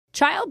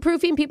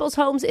Childproofing people's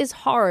homes is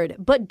hard,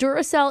 but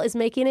Duracell is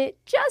making it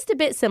just a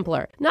bit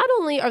simpler. Not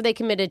only are they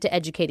committed to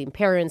educating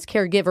parents,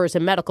 caregivers,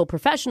 and medical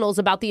professionals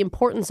about the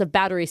importance of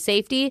battery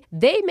safety,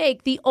 they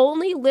make the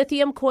only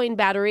lithium coin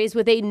batteries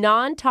with a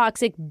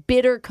non-toxic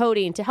bitter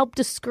coating to help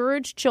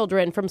discourage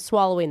children from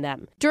swallowing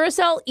them.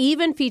 Duracell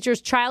even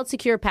features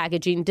child-secure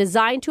packaging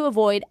designed to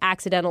avoid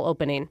accidental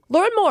opening.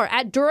 Learn more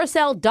at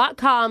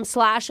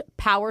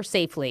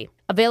Duracell.com/powersafely.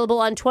 Available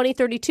on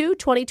 2032,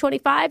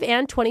 2025,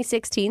 and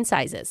 2016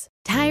 sizes.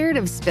 Tired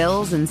of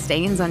spills and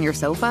stains on your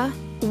sofa?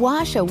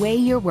 Wash away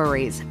your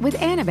worries with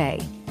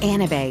Anabei.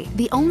 Anabei,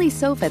 the only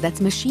sofa that's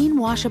machine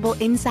washable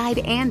inside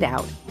and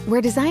out,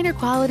 where designer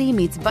quality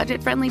meets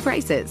budget-friendly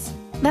prices.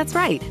 That's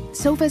right,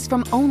 sofas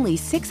from only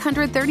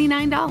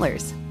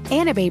 $639.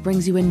 Anabei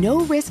brings you a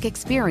no-risk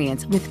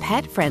experience with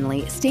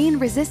pet-friendly,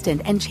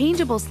 stain-resistant, and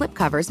changeable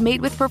slipcovers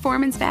made with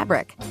performance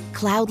fabric,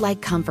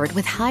 cloud-like comfort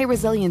with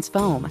high-resilience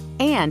foam,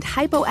 and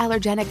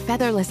hypoallergenic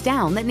featherless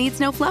down that needs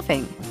no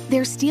fluffing.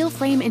 Their steel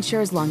frame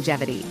ensures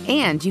longevity,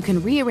 and you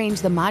can rearrange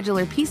the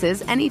modular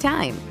pieces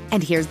anytime.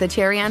 And here's the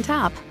cherry on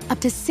top, up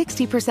to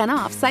 60%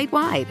 off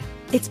site-wide.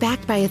 It's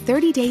backed by a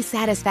 30-day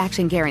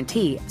satisfaction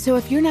guarantee, so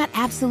if you're not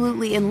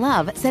absolutely in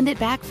love, send it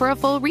back for a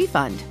full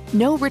refund.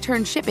 No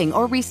return shipping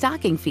or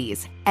restocking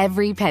fees.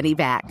 Every penny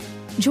back.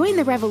 Join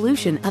the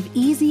revolution of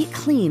easy,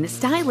 clean,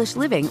 stylish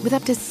living with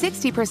up to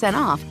 60%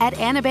 off at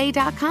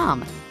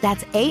Anabei.com.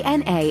 That's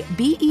ANABEI.com.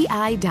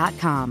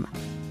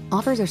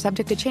 Offers are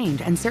subject to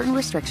change and certain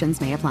restrictions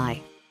may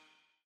apply.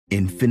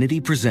 Infinity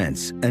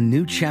presents a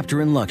new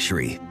chapter in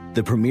luxury,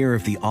 the premiere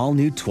of the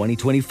all-new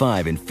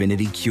 2025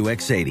 Infinity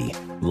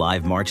QX80,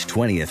 live March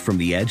 20th from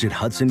the Edge at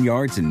Hudson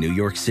Yards in New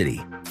York City,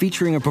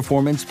 featuring a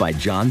performance by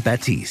John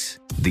Batiste.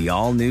 The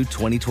all-new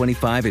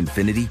 2025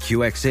 Infinity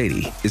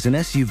QX80 is an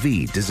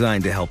SUV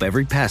designed to help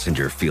every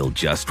passenger feel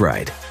just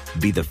right.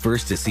 Be the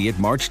first to see it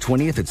March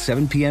 20th at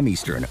 7 p.m.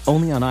 Eastern,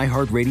 only on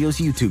iHeartRadio's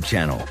YouTube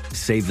channel.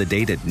 Save the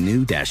date at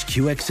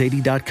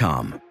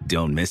new-QX80.com.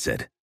 Don't miss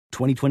it.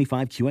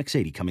 2025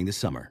 QX80 coming this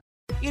summer.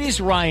 It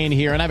is Ryan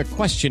here, and I have a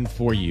question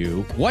for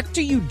you. What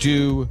do you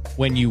do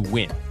when you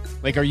win?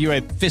 Like, are you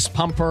a fist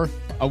pumper,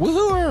 a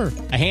woo-hooer,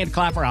 a hand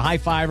clapper, a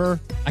high-fiver?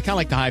 I kind of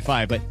like the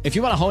high-five, but if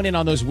you want to hone in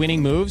on those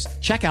winning moves,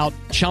 check out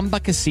Chumba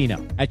Casino.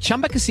 At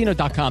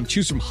ChumbaCasino.com,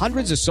 choose from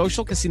hundreds of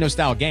social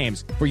casino-style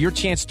games for your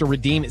chance to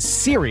redeem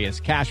serious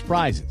cash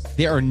prizes.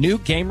 There are new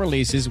game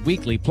releases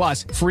weekly,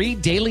 plus free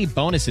daily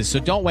bonuses, so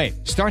don't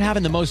wait. Start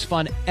having the most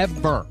fun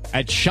ever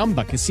at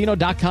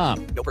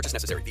ChumbaCasino.com. No purchase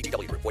necessary.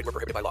 VGW Group. Void where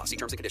prohibited by law. See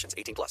terms and conditions.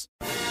 18+.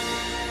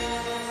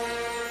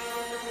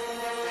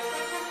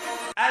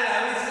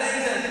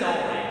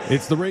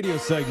 It's the radio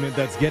segment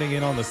that's getting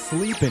in on the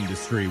sleep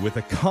industry with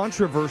a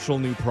controversial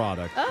new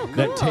product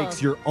that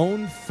takes your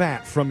own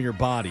fat from your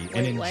body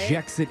and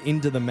injects it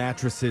into the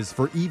mattresses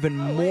for even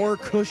more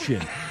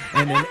cushion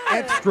and an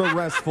extra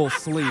restful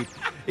sleep.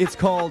 It's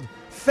called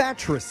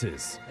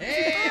Fattresses.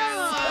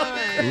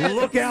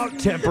 Look out,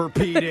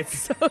 Tempur-Pedic.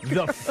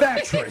 The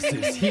Fattress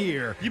is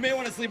here. You may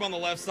want to sleep on the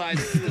left side.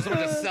 There's so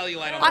much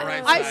cellulite on the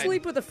right I side.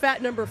 sleep with a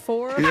fat number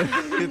 4.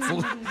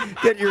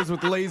 Get yours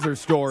with Laser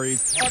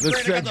Stories. Oh,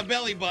 great, I got the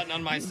belly button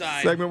on my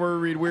side. Segment where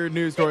we read weird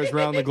news stories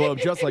around the globe,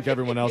 just like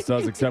everyone else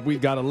does, except we've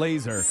got a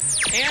laser.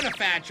 And a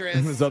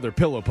Fattress. Those other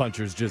pillow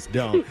punchers just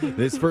don't.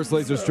 This first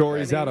laser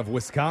story is out of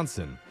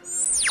Wisconsin.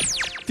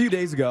 A few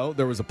days ago,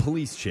 there was a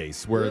police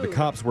chase where the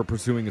cops were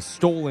pursuing a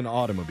stolen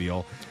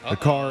automobile. The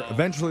car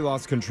eventually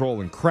lost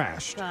control and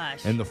crashed.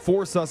 And the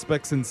 4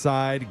 suspects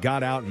inside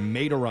got out and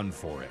made a run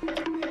for it.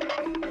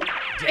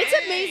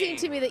 It's amazing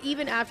to me that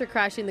even after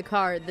crashing the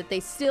car, that they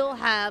still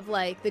have,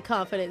 like, the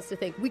confidence to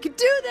think, we could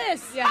do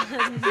this! Yeah.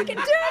 We can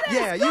do this!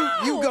 Yeah,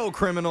 you go,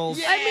 criminals.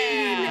 Yeah. I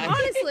mean,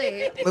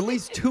 honestly. At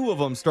least 2 of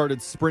them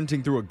started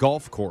sprinting through a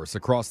golf course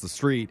across the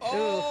street.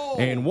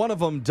 And one of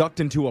them ducked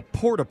into a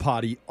porta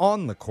potty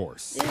on the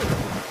course.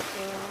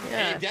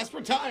 Hey,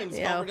 desperate times.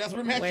 Yeah.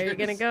 Desperate measures. Where are you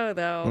going to go,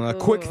 though? A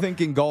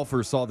quick-thinking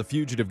golfer saw the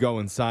fugitive go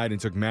inside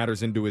and took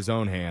matters into his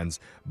own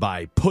hands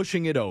by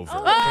pushing it over.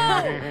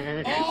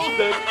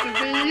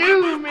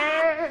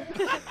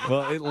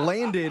 Well, it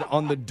landed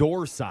on the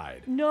door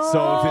side. No.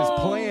 So if his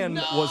plan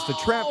was to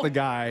trap the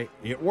guy,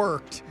 it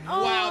worked.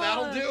 Wow,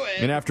 that'll do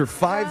it. And after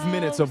 5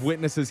 minutes of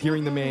witnesses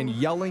hearing the man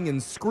yelling and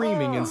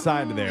screaming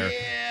inside of there,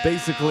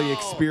 basically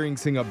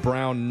experiencing a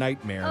brown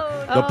nightmare,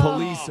 the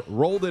police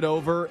rolled it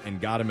over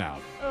and got him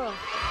out.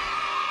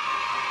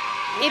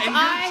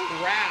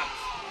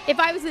 If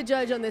I was the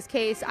judge on this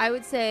case, I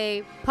would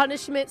say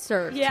punishment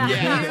served.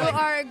 Yeah. You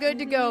are good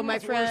to go, my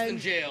friend. Worse than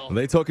jail.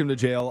 They took him to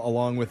jail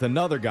along with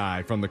another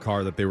guy from the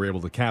car that they were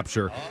able to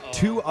capture.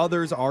 2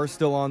 others are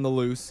still on the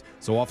loose,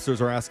 so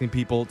officers are asking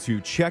people to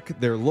check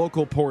their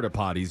local porta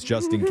potties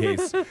just in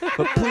case.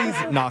 But please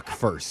knock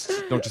first.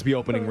 Don't just be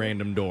opening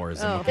random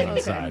doors and looking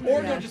inside.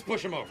 Or don't just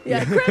push them over.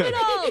 Yeah,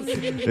 criminals!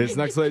 This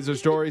next laser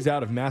story is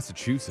out of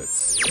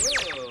Massachusetts.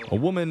 A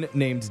woman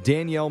named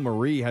Danielle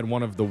Marie had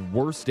one of the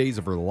worst days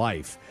of her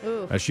life.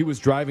 As she was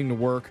driving to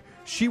work,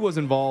 she was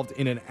involved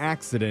in an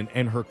accident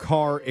and her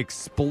car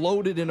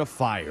exploded in a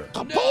fire.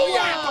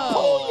 No!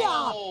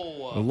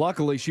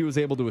 Luckily, she was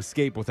able to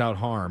escape without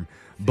harm,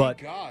 but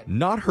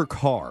not her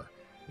car.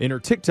 In her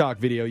TikTok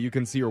video, you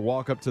can see her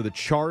walk up to the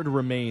charred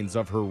remains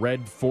of her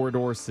red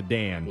four-door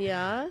sedan.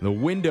 Yeah. The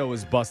window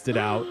is busted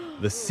out.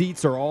 The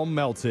seats are all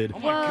melted. Oh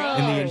my God.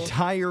 And the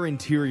entire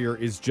interior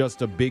is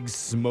just a big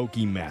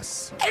smoky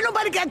mess. Ain't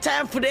nobody got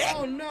time for that.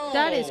 Oh, no.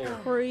 That is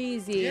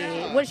crazy.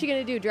 Yeah. What is she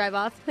going to do? Drive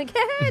off? Like, hey,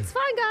 it's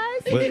fine,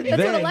 guys. But That's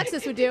then, what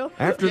Alexis would do.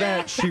 After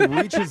that, she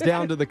reaches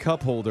down to the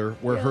cup holder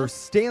where her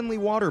Stanley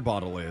water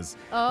bottle is.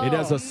 Oh. It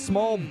has a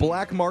small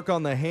black mark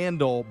on the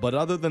handle, but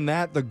other than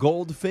that, the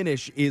gold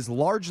finish is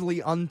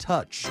largely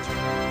untouched.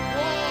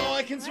 Whoa,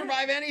 I can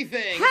survive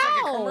anything. How?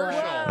 It's like a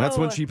commercial. That's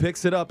when she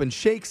picks it up and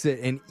shakes it,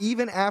 and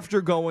even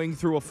after going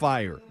through a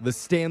fire, the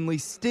Stanley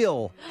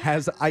still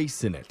has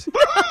ice in it.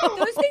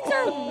 Those things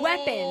are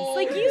weapons.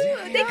 Like,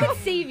 they could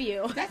save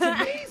you. That's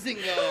amazing,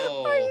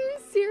 though. Are you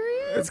serious?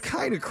 It's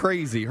kind of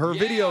crazy. Her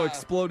video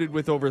exploded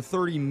with over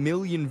 30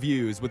 million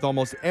views, with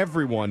almost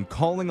everyone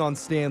calling on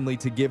Stanley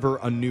to give her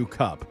a new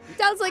cup.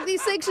 Sounds like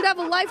these things should have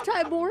a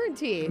lifetime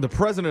warranty. The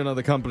president of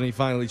the company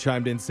finally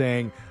chimed in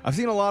saying, I've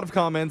seen a lot of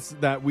comments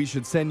that we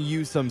should send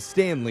you some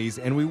Stanleys,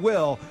 and we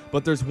will,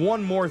 but there's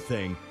one more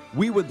thing.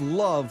 We would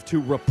love to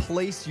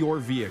replace your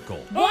vehicle.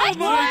 What?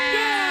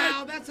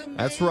 Wow, that's amazing.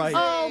 That's right.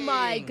 Oh,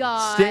 my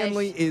God.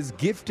 Stanley is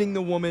gifting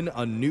the woman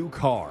a new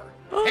car.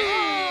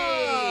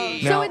 Hey!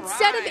 So Now-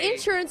 instead of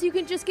insurance, you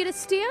can just get a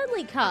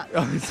Stanley Cup.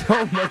 It's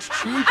so much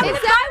cheaper.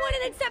 If I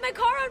wanted to set my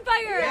car on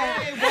fire.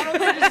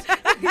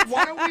 Hey,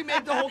 why don't we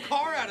make the whole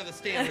car out of the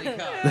Stanley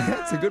Cup?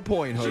 That's a good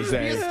point, Be a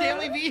Jose.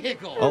 Stanley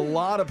vehicle. A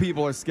lot of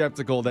people are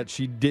skeptical that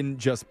she didn't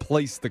just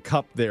place the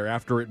cup there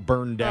after it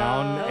burned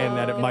down and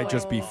that it might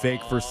just be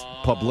fake for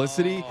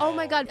publicity. Oh,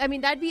 my God. I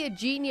mean, that'd be a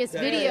genius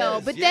video.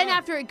 is, But then yeah.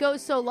 after it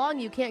goes so long,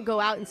 you can't go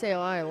out and say,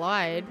 oh, I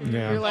lied.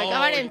 Yeah. You're like, oh,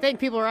 I didn't think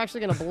people were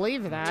actually going to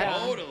believe that.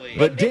 Totally.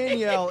 But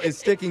Danielle is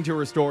sticking to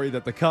her story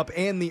that the cup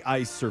and the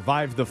ice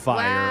survived the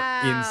fire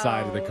Wow.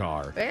 inside of the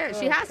car. There,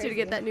 she has to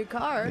get that new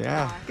car.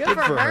 Yeah, Good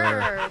for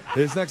her.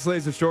 This next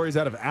laser story is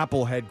out of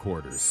Apple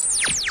headquarters.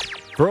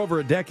 For over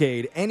a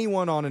decade,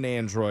 anyone on an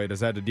Android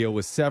has had to deal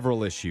with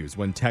several issues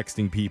when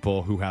texting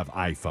people who have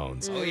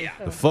iPhones. Oh, yeah.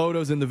 The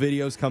photos and the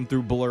videos come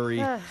through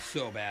blurry.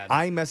 So bad.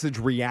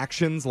 iMessage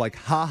reactions like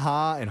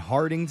haha and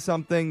hearting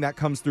something, that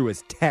comes through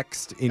as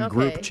text in Okay.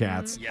 group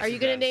chats. Yes, Are you it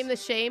going to does. name the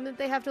shame that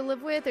they have to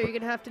live with? Are you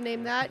going to have to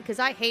name that? Because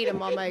I hate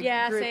them on my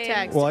Yeah, group same.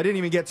 text. Well, I didn't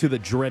even get to the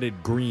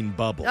dreaded green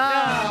bubble.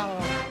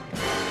 Oh.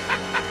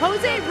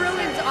 Jose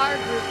ruins our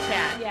group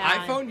chat.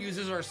 Yeah. iPhone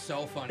users are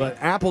so funny. But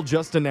Apple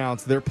just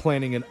announced they're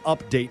planning an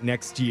update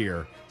next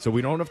year, so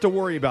we don't have to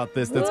worry about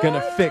this. That's going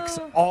to fix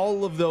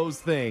all of those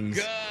things.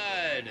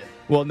 Good.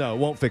 Well, no, it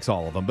won't fix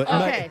all of them, but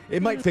Okay.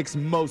 it might fix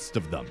most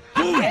of them.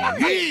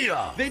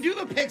 Yeah. They do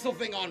the pixel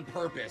thing on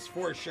purpose,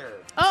 for sure.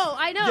 Oh,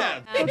 I know.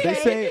 Yeah. They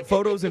say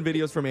photos and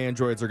videos from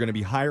Androids are going to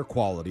be higher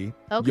quality.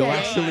 Okay. You'll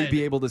actually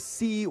be able to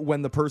see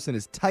when the person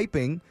is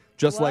typing,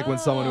 just like when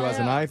someone who has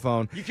an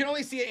iPhone. You can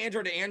only see it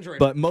Android to Android.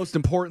 But most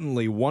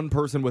importantly, one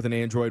person with an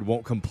Android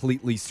won't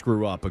completely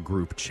screw up a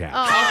group chat.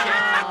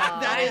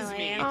 that is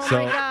me. Oh,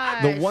 So my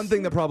gosh. the one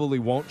thing that probably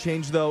won't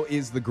change, though,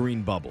 is the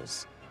green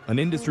bubbles. An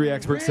industry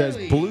expert says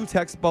really? blue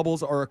text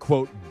bubbles are a,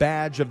 quote,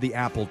 badge of the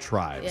Apple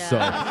tribe.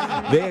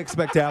 Yeah. So they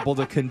expect Apple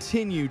to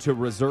continue to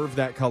reserve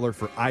that color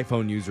for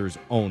iPhone users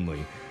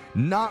only.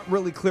 Not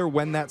really clear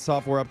when that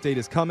software update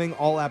is coming.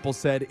 All Apple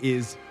said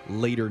is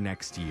later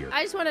next year.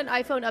 I just want an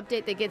iPhone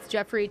update that gets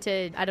Jeffrey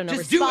to, I don't know,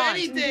 Just do respond.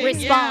 anything,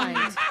 Respond.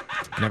 yeah.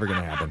 Never going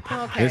to happen.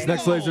 Okay. This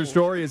next laser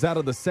story is out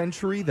of the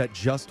century that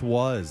just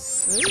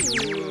was.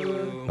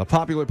 A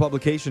popular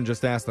publication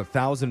just asked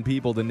 1,000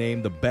 people to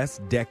name the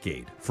best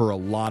decade for a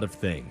lot of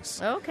things.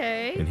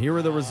 Okay. And here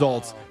are the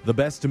results. The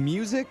best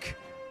music,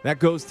 that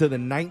goes to the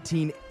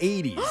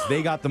 1980s.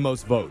 They got the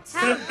most votes.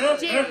 How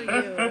dare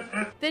you?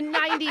 The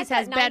 90s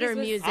has 90s better was-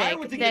 music I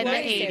would think than the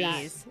it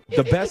was. 80s.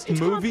 The best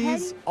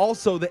movies,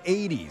 also the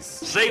 80s.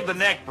 Save the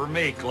neck for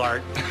me,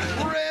 Clark.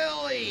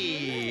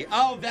 Really?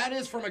 Oh, that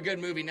is from a good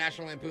movie,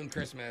 National Lampoon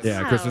Christmas.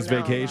 Yeah, I Christmas don't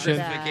know Vacation.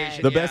 about that.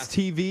 Vacation. The Yeah. best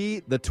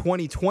TV, the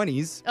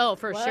 2020s, Oh,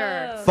 for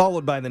sure.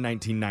 followed by the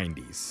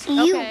 1990s.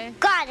 Okay.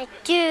 Got it,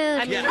 dude.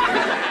 I mean,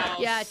 Yeah.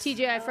 yeah,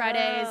 TGI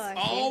Fridays.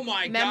 Oh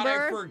my Remember?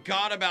 God, I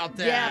forgot about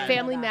that. Yeah,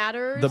 Family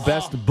Matters. The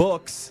best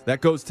books,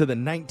 that goes to the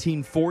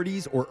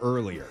 1940s or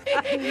earlier.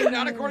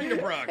 Not according to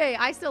Brooke. Hey,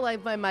 I still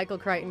like my Michael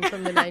Crichton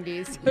from the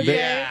 90s.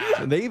 Yeah.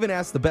 They even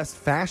asked the best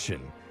fashion,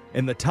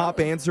 and the top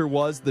answer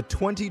was the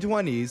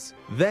 2020s,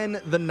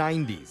 then the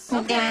 90s.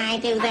 Did I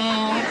do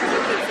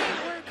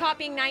that? We're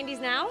copying 90s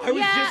now? I was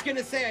Yeah, just going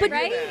to say, I But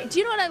knew that. do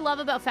you know what I love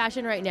about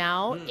fashion right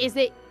now? Is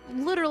that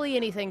literally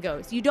anything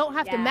goes. You don't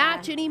have to Yeah.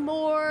 match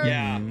anymore.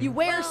 Yeah. You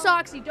wear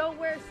socks, you don't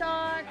wear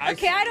socks.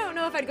 Okay, I don't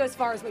know if I'd go as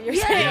far as what you're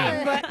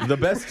saying, but The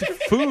best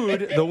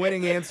food, the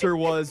winning answer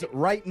was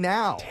right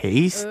now.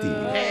 Tasty.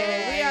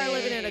 We are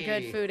living in a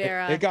a good food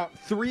era. It got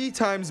 3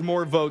 times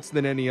more votes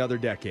than any other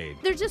decade.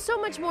 There's just so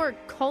much more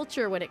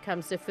culture when it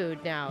comes to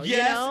food now.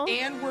 Yes, you know?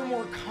 and we're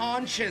more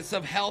conscious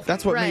of health.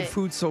 That's what made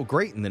food so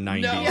great in the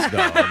 90s,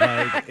 though.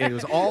 Like, it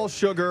was all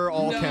sugar,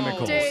 all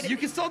chemicals. Dude. You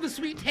can still have the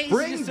sweet taste.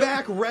 Bring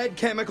back red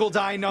chemical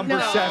dye number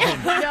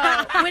 7.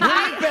 No. Bring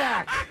it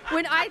back.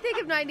 When I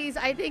think of 90s,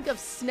 I think of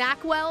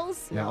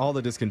Snackwells. Yeah, all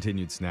the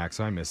discontinued snacks.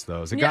 I miss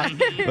those.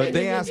 But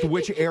they asked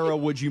which era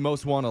would you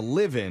most want to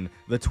live in.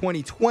 The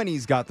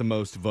 2020s got the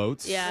most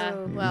votes. Yeah,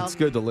 well. It's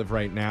good to live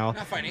right now.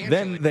 Not financially.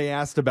 Then they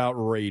asked about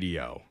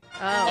radio.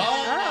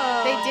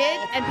 Oh. They did?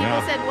 And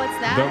people said, what's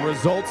that? The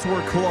results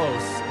were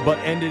close, but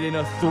ended in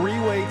a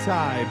 3-way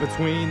tie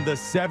between the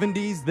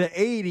 70s, the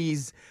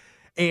 80s,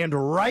 and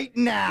right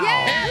now.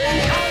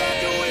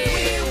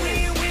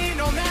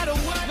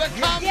 The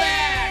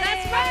comeback!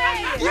 That's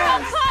right! Yes. We're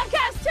on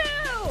podcast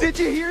too! Did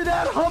you hear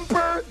that,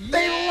 Humper?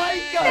 They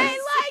like us. They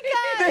like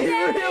us! They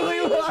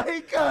really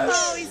like us.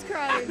 Oh, he's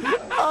crying.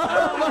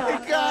 Oh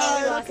my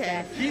God.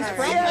 Okay. He's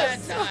from that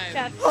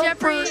time.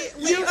 Jeffrey,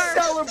 You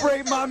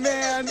celebrate, my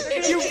man.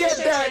 You get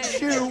that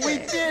shoe. We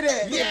did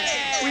it. Yeah.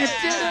 We did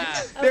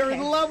it. They're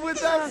in love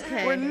with us.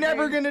 Okay. We're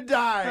never going to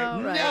die.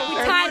 All right. No, We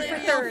tied for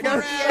third.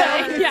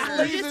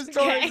 Lisa's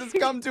Toys has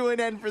come to an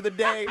end for the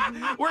day.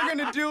 We're going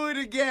to do it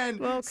again.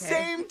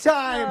 Same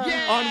time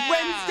on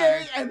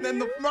Wednesday, and then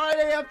the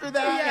Friday after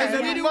that, and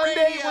then Video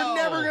Monday. radio. We're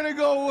never going to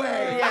go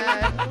away.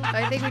 Yeah,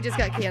 I think we just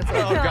got canceled.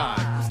 Oh,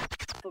 God.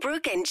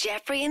 Brooke and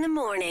Jeffrey in the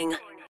morning.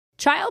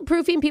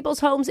 Childproofing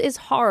people's homes is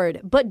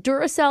hard, but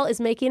Duracell is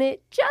making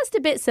it just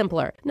a bit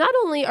simpler. Not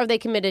only are they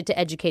committed to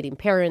educating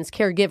parents,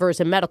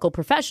 caregivers, and medical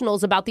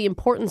professionals about the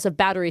importance of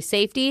battery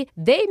safety,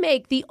 they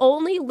make the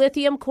only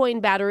lithium coin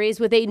batteries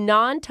with a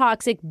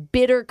non-toxic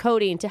bitter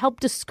coating to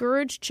help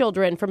discourage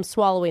children from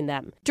swallowing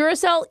them.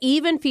 Duracell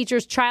even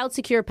features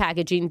child-secure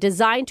packaging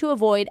designed to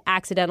avoid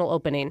accidental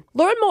opening.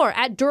 Learn more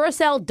at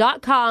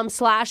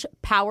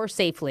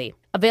Duracell.com/powersafely.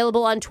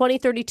 Available on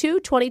 2032,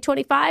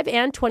 2025,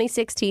 and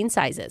 2016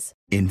 sizes.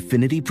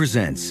 Infiniti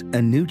presents a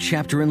new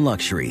chapter in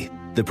luxury,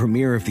 the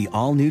premiere of the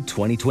all-new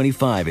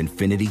 2025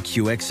 Infiniti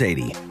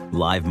QX80,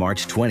 live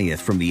March 20th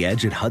from the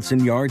Edge at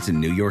Hudson Yards in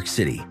New York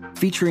City,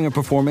 featuring a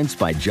performance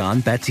by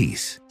John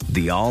Batiste.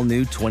 The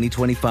all-new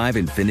 2025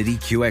 Infiniti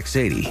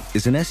QX80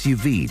 is an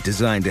SUV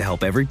designed to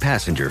help every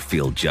passenger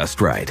feel just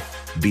right.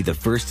 Be the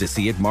first to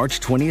see it March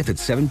 20th at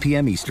 7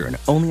 p.m. Eastern,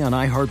 only on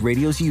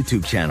iHeartRadio's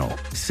YouTube channel.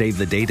 Save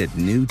the date at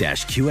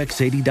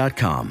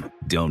new-QX80.com.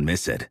 Don't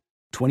miss it.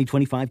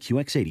 2025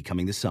 QX80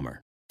 coming this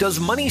summer. Does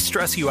money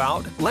stress you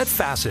out? Let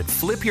Facet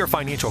flip your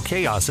financial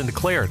chaos into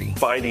clarity.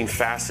 Finding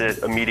Facet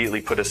immediately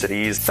put us at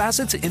ease.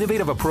 Facet's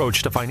innovative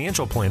approach to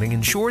financial planning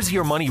ensures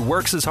your money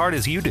works as hard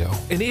as you do,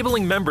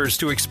 enabling members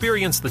to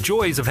experience the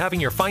joys of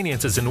having your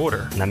finances in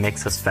order. And that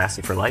makes us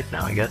Facet for life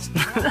now, I guess.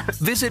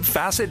 Visit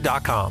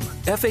Facet.com,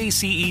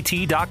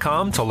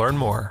 FACET.com to learn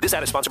more. This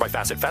ad is sponsored by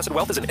Facet. Facet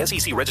Wealth is an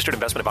SEC registered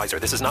investment advisor.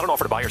 This is not an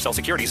offer to buy or sell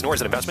securities, nor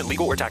is it investment,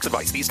 legal, or tax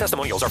advice. These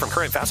testimonials are from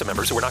current Facet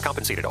members who are not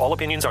compensated. All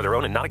opinions are their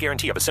own and not a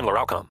guarantee of a similar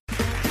outcome.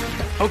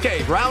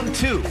 Okay, round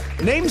 2.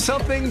 Name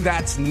something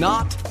that's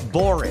not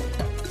boring.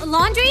 A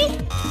laundry?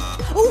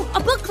 Ooh, a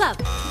book club.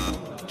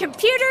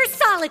 Computer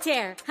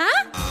solitaire,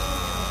 huh?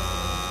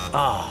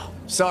 Ah,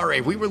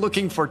 sorry, we were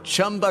looking for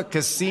Chumba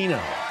Casino.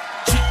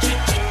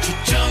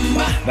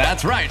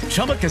 That's right,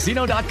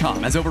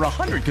 ChumbaCasino.com has over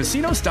 100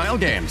 casino-style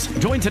games.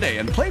 Join today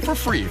and play for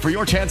free for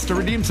your chance to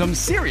redeem some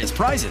serious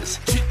prizes.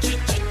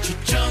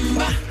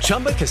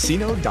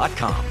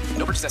 ChumbaCasino.com.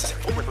 No purchase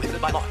necessary. Void where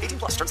prohibited by law.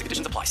 18+ terms and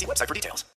conditions apply. See website for details.